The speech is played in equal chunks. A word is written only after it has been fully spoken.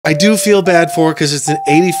I do feel bad for her because it's an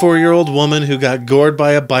 84-year-old woman who got gored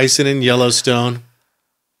by a bison in Yellowstone.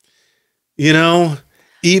 You know,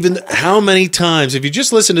 even how many times, if you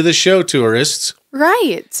just listen to this show, tourists.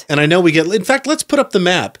 Right. And I know we get, in fact, let's put up the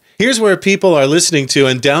map. Here's where people are listening to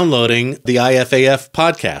and downloading the IFAF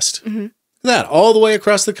podcast. Mm-hmm. That, all the way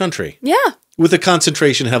across the country. Yeah. With a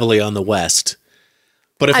concentration heavily on the West.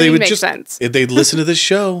 But if if they'd listen to this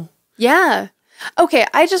show. Yeah. Okay,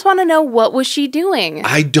 I just want to know, what was she doing?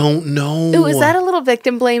 I don't know. Ooh, is that a little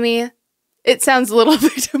victim blamey? It sounds a little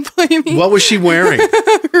victim blamey. What was she wearing?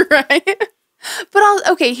 Right. But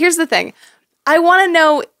okay, here's the thing. I want to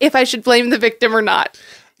know if I should blame the victim or not.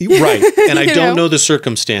 Right. And I don't know the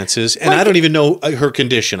circumstances, and I don't even know her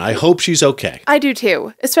condition. I hope she's okay. I do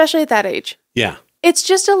too, especially at that age. Yeah. It's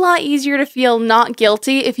just a lot easier to feel not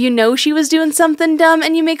guilty if you know she was doing something dumb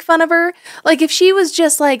and you make fun of her. Like, if she was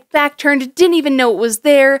just, like, back-turned, didn't even know it was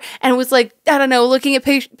there, and was, like, I don't know, looking at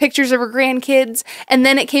pictures of her grandkids, and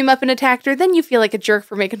then it came up and attacked her, then you feel like a jerk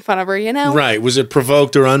for making fun of her, you know? Right. Was it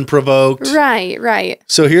provoked or unprovoked? Right, right.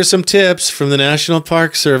 So here's some tips from the National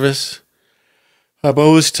Park Service. I'm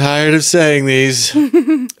always tired of saying these.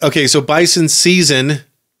 Okay, so bison season,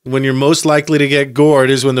 when you're most likely to get gored,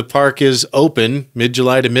 is when the park is open,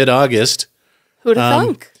 mid-July to mid-August. Who'd have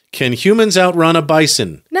thunk? Can humans outrun a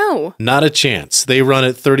bison? No. Not a chance. They run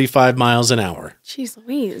at 35 miles an hour. Jeez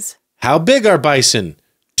Louise. How big are bison?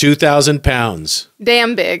 2,000 pounds.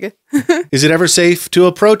 Damn big. Is it ever safe to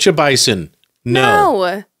approach a bison?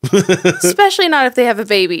 No. Especially not if they have a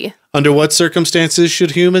baby. Under what circumstances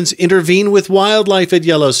should humans intervene with wildlife at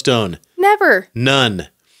Yellowstone? Never. None.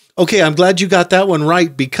 Okay, I'm glad you got that one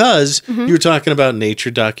right, because you were talking about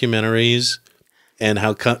nature documentaries and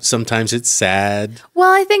how sometimes it's sad.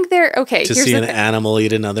 Well, I think they're okay. To see an animal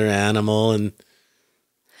eat another animal, and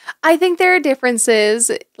I think there are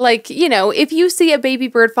differences. Like, you know, if you see a baby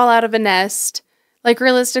bird fall out of a nest, like,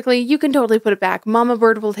 realistically, you can totally put it back. Mama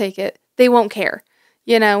bird will take it. They won't care.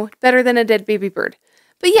 You know, better than a dead baby bird.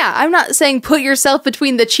 But yeah, I'm not saying put yourself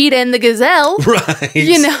between the cheetah and the gazelle. Right.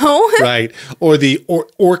 You know? Right. Or the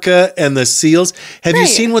orca and the seals. Have you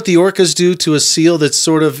seen what the orcas do to a seal that's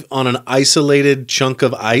sort of on an isolated chunk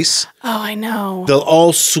of ice? Oh, I know. They'll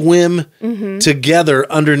all swim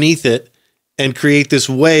together underneath it and create this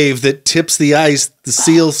wave that tips the ice. The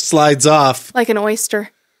seal slides off. Like an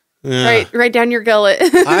oyster. Yeah. Right down your gullet.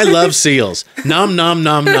 I love seals. Nom, nom,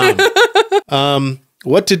 nom, nom.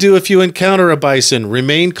 What to do if you encounter a bison?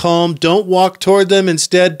 Remain calm. Don't walk toward them.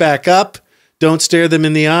 Instead, back up. Don't stare them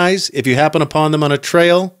in the eyes. If you happen upon them on a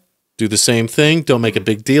trail, do the same thing. Don't make a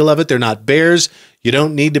big deal of it. They're not bears. You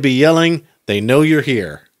don't need to be yelling. They know you're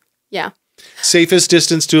here. Yeah. Safest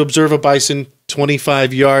distance to observe a bison,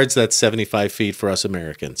 25 yards. That's 75 feet for us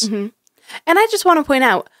Americans. Mm-hmm. And I just want to point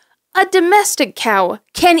out, a domestic cow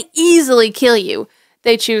can easily kill you.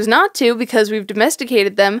 They choose not to because we've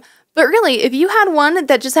domesticated them. But really, if you had one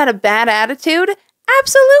that just had a bad attitude,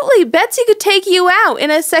 absolutely, Betsy could take you out in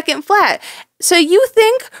a second flat. So you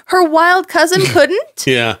think her wild cousin couldn't?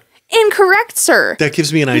 Yeah. Incorrect, sir. That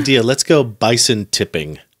gives me an idea. Let's go bison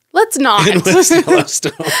tipping. Let's not. In West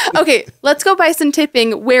Yellowstone. Okay, let's go bison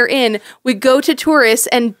tipping, wherein we go to tourists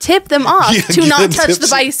and tip them off to not touch the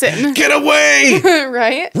bison. Get away!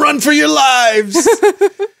 Right? Run for your lives!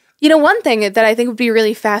 You know, one thing that I think would be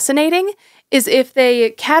really fascinating is if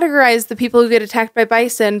they categorize the people who get attacked by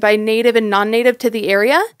bison by native and non-native to the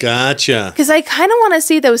area. Gotcha. Because I kind of want to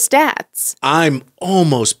see those stats. I'm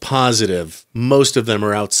almost positive most of them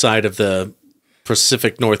are outside of the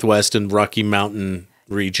Pacific Northwest and Rocky Mountain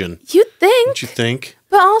region. You'd think. Don't you think?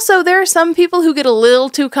 But also, there are some people who get a little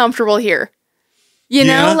too comfortable here. You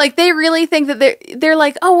know, like they really think that they're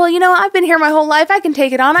like, oh, well, you know, I've been here my whole life. I can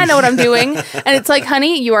take it on. I know what I'm doing. And it's like,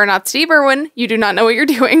 honey, you are not Steve Irwin. You do not know what you're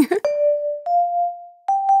doing.